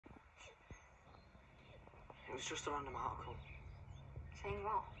It was just a random article. Saying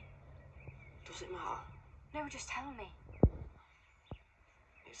what? Does it matter? No, just tell me.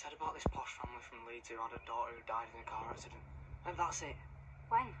 It said about this posh family from Leeds who had a daughter who died in a car accident. And that's it.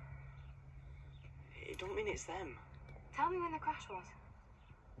 When? It don't mean it's them. Tell me when the crash was.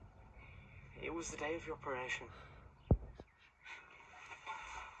 It was the day of your operation.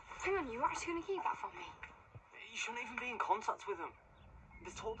 Hang on, you're actually going to keep that from me? You shouldn't even be in contact with them. They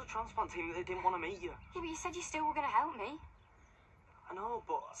told the transplant team that they didn't want to meet you. Yeah, but you said you still were going to help me. I know,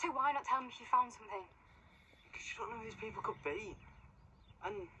 but... So why not tell me if you found something? Because you don't know who these people could be.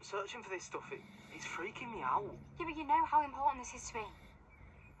 And searching for this stuff, it's freaking me out. Yeah, but you know how important this is to me.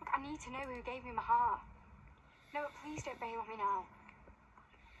 Look, I need to know who gave me my heart. No, but please don't bail on me now.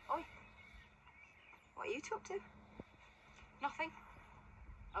 Oi. What are you two up to? Nothing.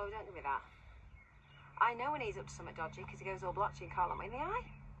 Oh, don't give me that. I know when he's up to something dodgy because he goes all blotchy and can't look me in the eye.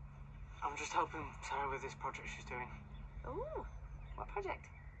 I'm just helping Sarah with this project she's doing. Ooh, what project?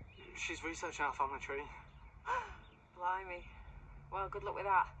 She's researching our family tree. Blimey. Well, good luck with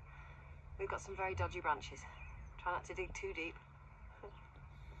that. We've got some very dodgy branches. Try not to dig too deep.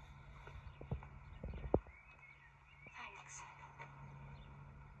 Thanks.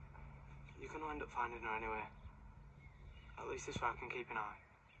 You're going to end up finding her anyway. At least this way I can keep an eye.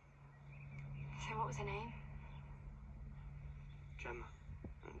 So what was her name? Gemma.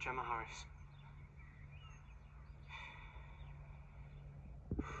 Gemma Harris.